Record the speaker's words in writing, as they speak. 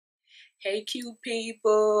Hey cute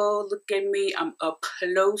people, look at me. I'm up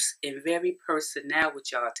close and very personal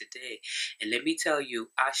with y'all today. And let me tell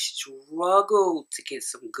you, I struggled to get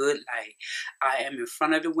some good light. I am in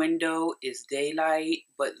front of the window, it's daylight,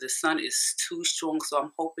 but the sun is too strong. So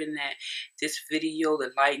I'm hoping that this video,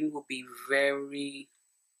 the lighting will be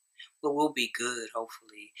will be good,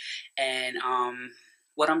 hopefully. And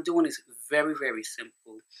what I'm doing is very, very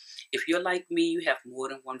simple. If you're like me, you have more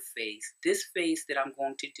than one face. This face that I'm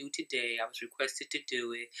going to do today, I was requested to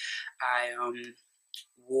do it. I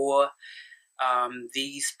wore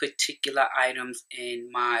these particular items in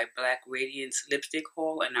my Black Radiance lipstick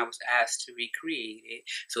haul, and I was asked to recreate it.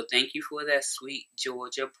 So thank you for that, sweet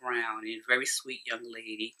Georgia Brown, and very sweet young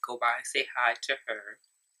lady. Go by and say hi to her.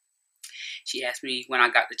 She asked me when I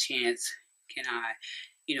got the chance, can I,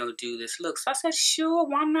 do this look? So I said, sure,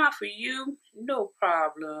 why not for you? No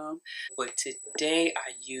problem. But today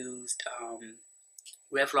I used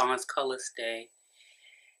Revlon's ColorStay.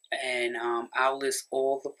 And I'll list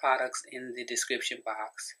all the products in the description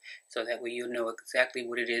box so that way you'll know exactly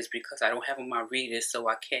what it is, because I don't have on my readers, so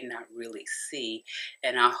I cannot really see.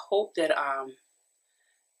 And I hope that I'm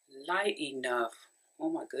light enough. Oh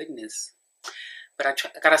my goodness. But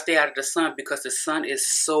I gotta stay out of the sun because the sun is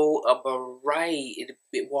so bright.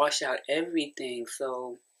 It wash out everything.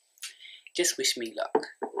 So just wish me luck.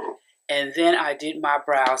 And then I did my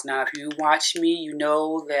brows. Now, if you watch me, you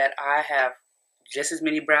know that I have just as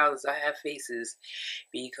many brows as I have faces,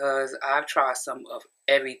 because I've tried some of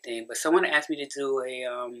everything. But someone asked me to do a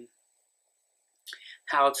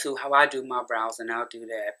how I do my brows, and I'll do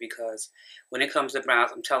that, because when it comes to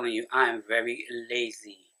brows, I'm telling you, I am very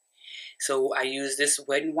lazy. So I use this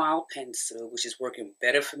Wet n Wild pencil, which is working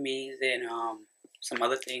better for me than some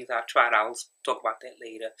other things I've tried. I'll talk about that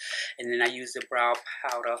later. And then I use the brow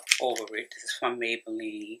powder over it. This is from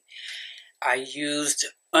Maybelline. I used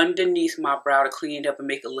underneath my brow to clean it up and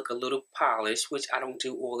make it look a little polished, which I don't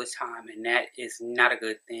do all the time, and that is not a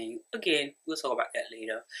good thing. Again, we'll talk about that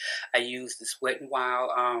later. I used this Wet n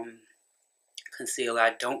Wild concealer.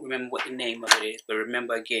 I don't remember what the name of it is, but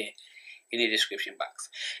remember, again, in the description box.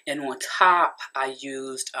 And on top, I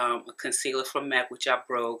used a concealer from MAC, which I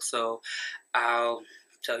broke, so I'll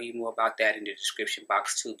tell you more about that in the description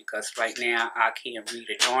box too, because right now I can't read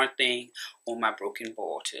a darn thing on my broken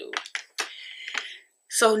ball too.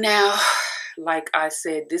 So now, like I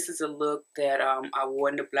said, this is a look that I wore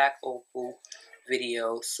in the Black Opal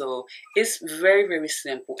video. So it's very, very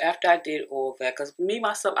simple. After I did all that, because me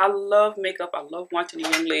myself, I love makeup. I love watching the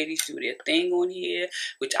young ladies do their thing on here,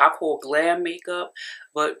 which I call glam makeup,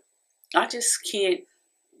 but I just can't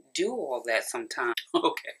do all that sometimes.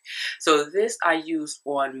 Okay, so this I used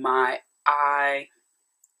on my eye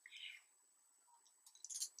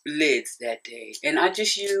lids that day, and I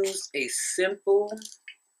just used a simple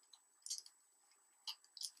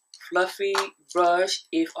fluffy brush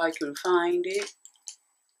if I can find it.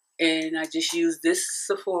 And I just used this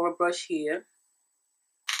Sephora brush here.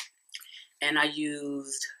 And I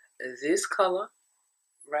used this color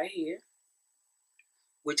right here,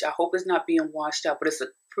 which I hope is not being washed out, but it's a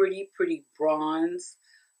pretty, pretty bronze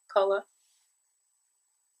color.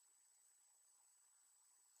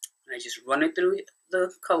 And I just run it through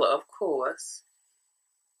the color, of course.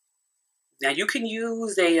 Now you can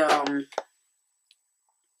use a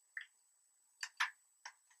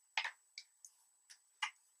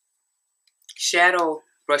shadow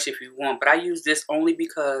brush if you want, but I use this only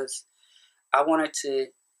because I wanted to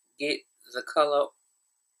get the color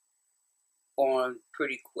on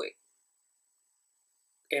pretty quick.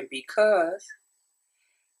 And because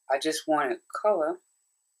I just wanted color,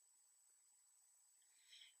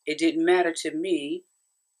 it didn't matter to me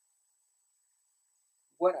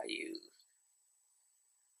what I used.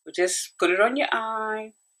 But just put it on your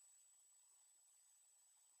eye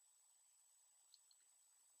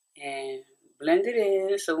and blend it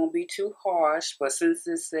in so it won't be too harsh. But since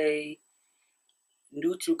it's a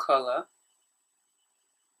neutral color,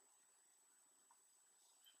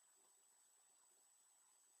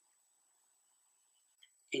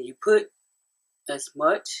 and you put as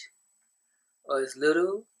much or as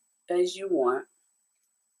little as you want.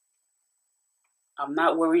 I'm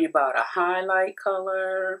not worrying about a highlight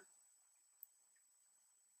color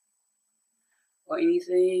or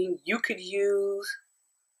anything. You could use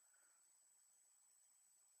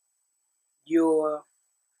your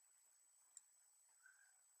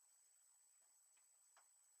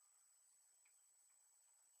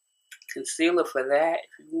concealer for that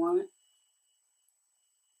if you want.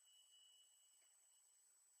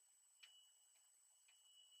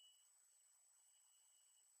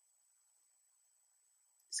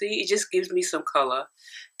 See, it just gives me some color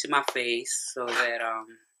to my face so that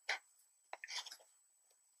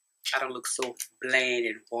I don't look so bland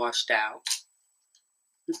and washed out.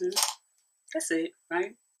 That's it,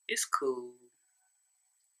 right? It's cool.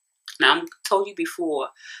 Now, I told you before,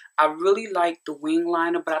 I really like the wing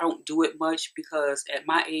liner, but I don't do it much because at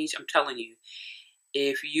my age, I'm telling you,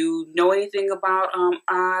 if you know anything about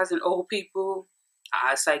eyes and old people,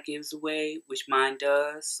 eyesight gives away, which mine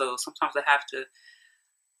does. So sometimes I have to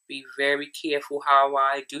be very careful how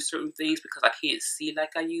I do certain things because I can't see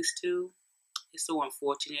like I used to. It's so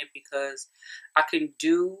unfortunate because I can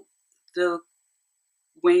do the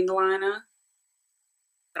wing liner,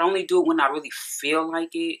 but I only do it when I really feel like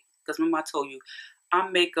it. Because remember I told you,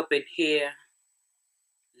 I'm makeup and hair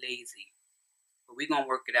lazy. But we're going to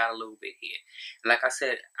work it out a little bit here. Like I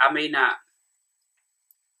said, I may not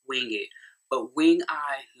wing it, but wing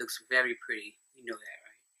eye looks very pretty. You know that,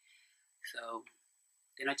 right? So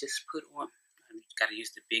then I just put on, I got to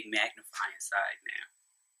use the big magnifying side now.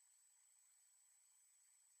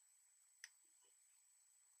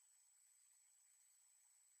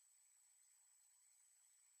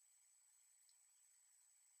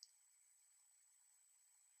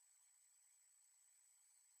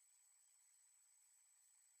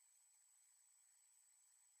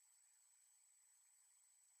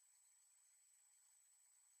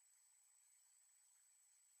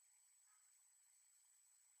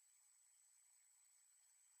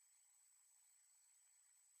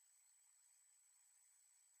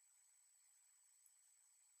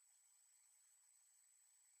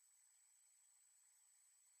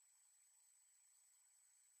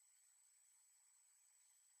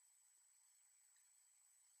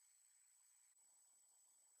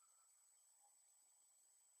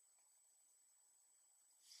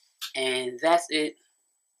 And that's it.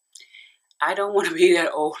 I don't want to be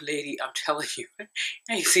that old lady. I'm telling you.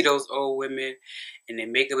 You see those old women and their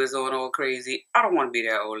makeup is on all crazy. I don't want to be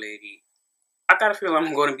that old lady. I got to feel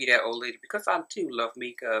I'm going to be that old lady because I too love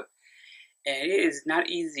makeup. And it is not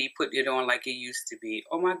easy putting it on like it used to be.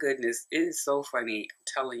 Oh my goodness. It is so funny. I'm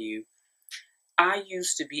telling you. I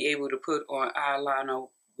used to be able to put on eyeliner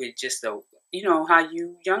with just a, you know, how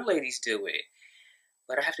you young ladies do it.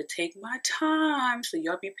 But I have to take my time. So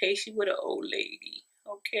y'all be patient with an old lady.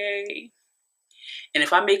 Okay? And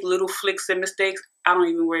if I make little flicks and mistakes, I don't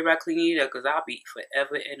even worry about cleaning it up because I'll be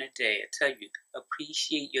forever and a day. I tell you,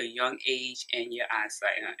 appreciate your young age and your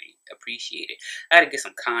eyesight, honey. Appreciate it. I had to get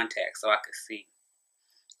some contacts so I could see.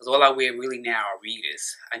 Because all I wear really now are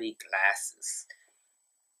readers. I need glasses.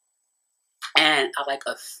 And I like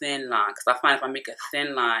a thin line because I find if I make a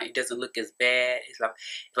thin line, it doesn't look as bad. It's like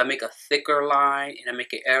if I make a thicker line and I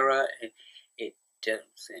make an error, and it doesn't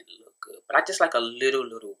look good. But I just like a little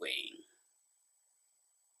wing.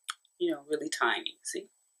 You know, really tiny. See?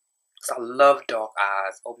 Because I love dark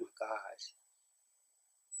eyes. Oh my gosh.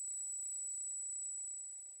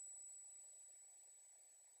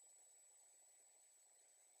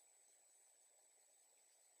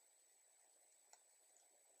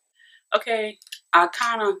 Okay, I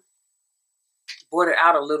kind of brought it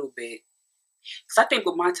out a little bit. Because I think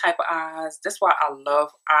with my type of eyes, that's why I love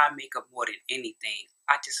eye makeup more than anything.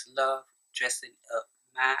 I just love dressing up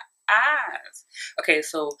my eyes. Okay,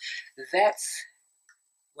 so that's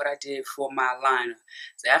what I did for my liner.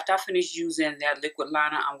 So after I finish using that liquid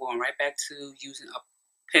liner, I'm going right back to using a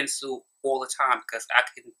pencil all the time because I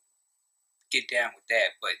can get down with that.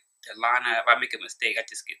 But the liner, if I make a mistake, I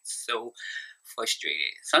just get so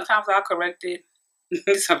frustrated. Sometimes I'll correct it.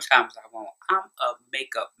 Sometimes I won't. I'm a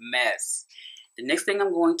makeup mess. The next thing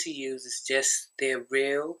I'm going to use is just their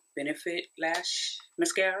Real Benefit Lash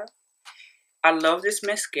Mascara. I love this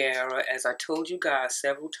mascara. As I told you guys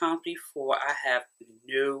several times before, I have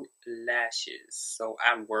no lashes. So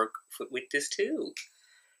I work with this too.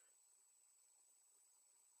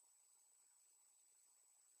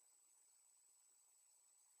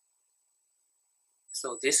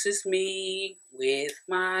 So this is me with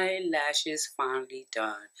my lashes finally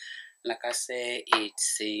done. Like I said, it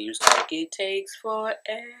seems like it takes forever,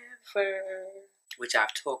 which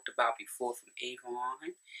I've talked about before from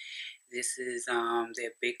Avon. This is their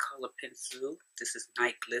big color pencil. This is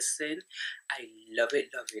Night Glisten. I love it,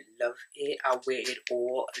 love it, love it. I wear it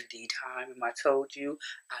all the time. And I told you,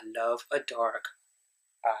 I love a dark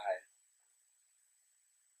eye.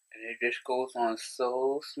 And it just goes on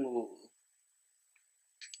so smooth.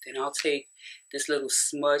 Then I'll take this little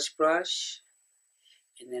smudge brush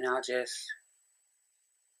and then I'll just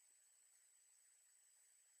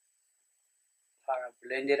try to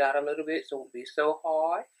blend it out a little bit so it won't be so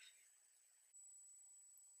hard.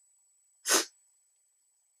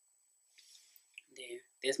 There.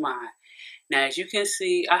 There's my eye. Now, as you can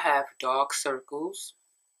see, I have dark circles.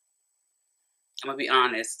 I'm going to be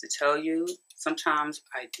honest to tell you, sometimes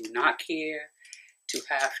I do not care to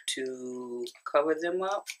have to cover them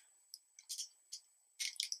up.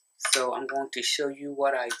 So I'm going to show you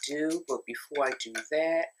what I do, but before I do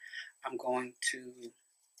that, I'm going to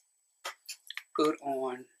put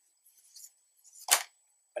on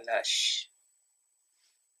blush.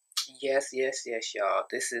 Yes, yes, yes, y'all.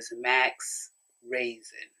 This is NYX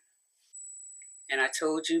Raisin. And I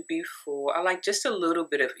told you before, I like just a little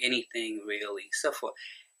bit of anything really. So for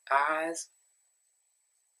eyes,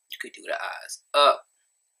 you could do the eyes up.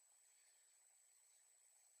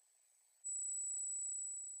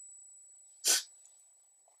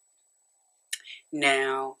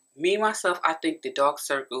 Now, me myself, I think the dark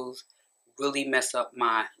circles really mess up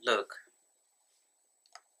my look.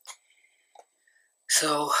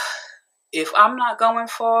 So if I'm not going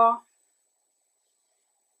far,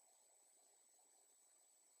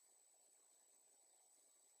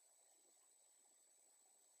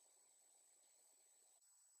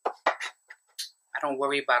 I don't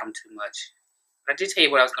worry about them too much. But I did tell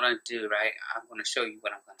you what I was going to do, right? I'm going to show you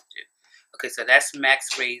what I'm going to do. Okay, so that's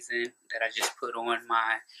NYX Raisin that I just put on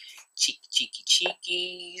my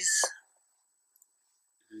cheekies.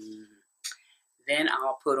 Then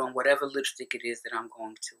I'll put on whatever lipstick it is that I'm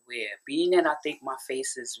going to wear. Being that I think my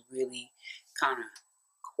face is really kind of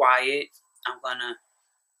quiet, I'm going to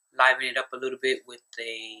liven it up a little bit with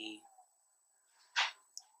a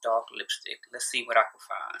dark lipstick. Let's see what I can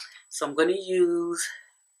find. So I'm going to use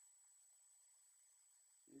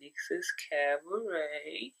NYX's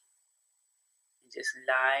Cabaret. And just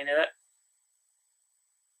line up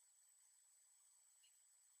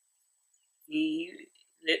the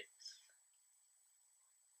lips.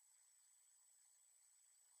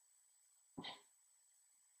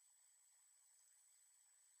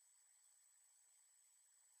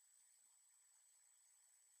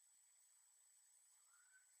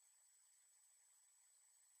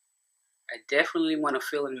 I definitely want to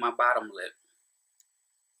fill in my bottom lip.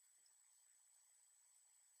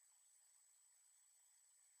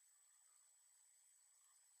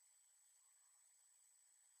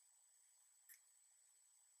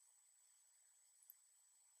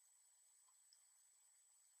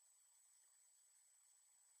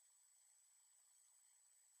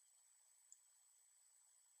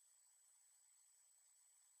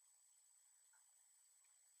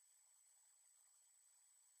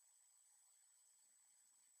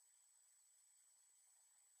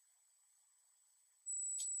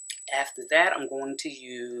 After that, I'm going to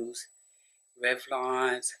use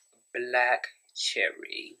Revlon's Black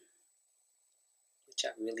Cherry, which I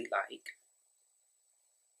really like.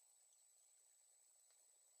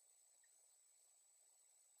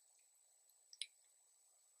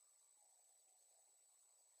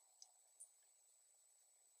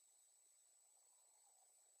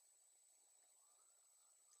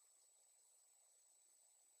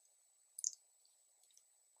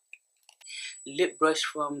 Lip brush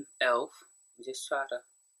from e.l.f. Just try to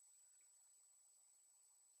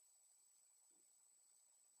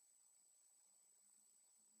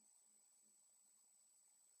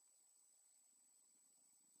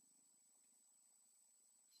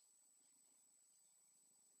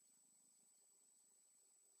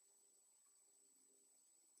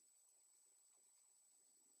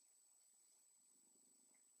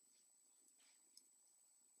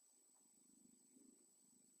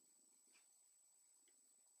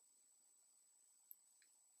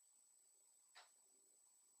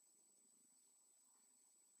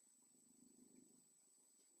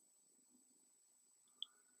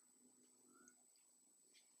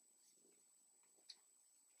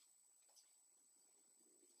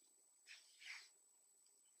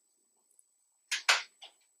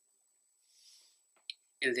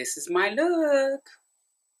and this is my look.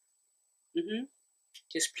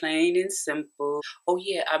 Just plain and simple. Oh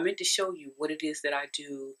yeah, I meant to show you what it is that I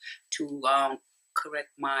do to correct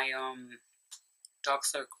my dark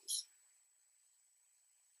circles.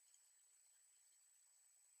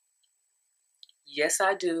 Yes,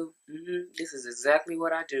 I do. This is exactly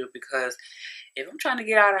what I do because if I'm trying to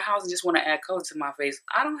get out of the house and just want to add color to my face,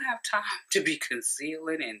 I don't have time to be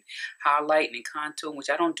concealing and highlighting and contouring, which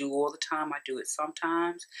I don't do all the time. I do it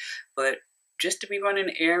sometimes. But just to be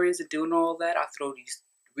running errands and doing all that, I throw these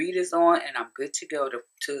readers on and I'm good to go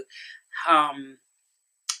to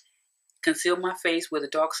conceal my face where the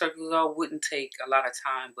dark circles are. Wouldn't take a lot of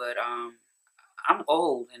time, but I'm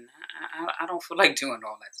old and I don't feel like doing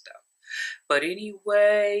all that stuff. But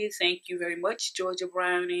anyway, thank you very much, Georgia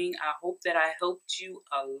Browning. I hope that I helped you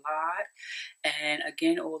a lot. And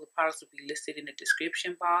again, all the products will be listed in the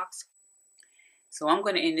description box. So I'm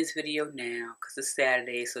going to end this video now because it's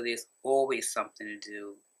Saturday, so there's always something to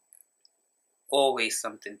do. Always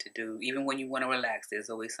something to do. Even when you want to relax, there's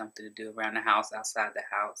always something to do around the house, outside the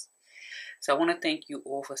house. So I want to thank you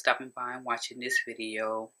all for stopping by and watching this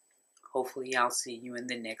video. Hopefully I'll see you in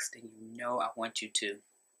the next, and you know I want you to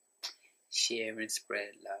share and spread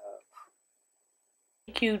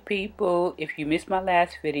love. Cute people, if you missed my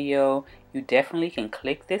last video, you definitely can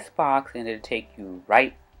click this box and it'll take you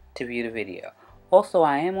right to view the video. Also,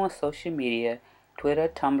 I am on social media, Twitter,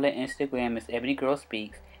 Tumblr, Instagram is Ebony Girl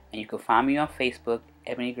Speaks, and you can find me on Facebook,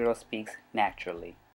 Ebony Girl Speaks Naturally.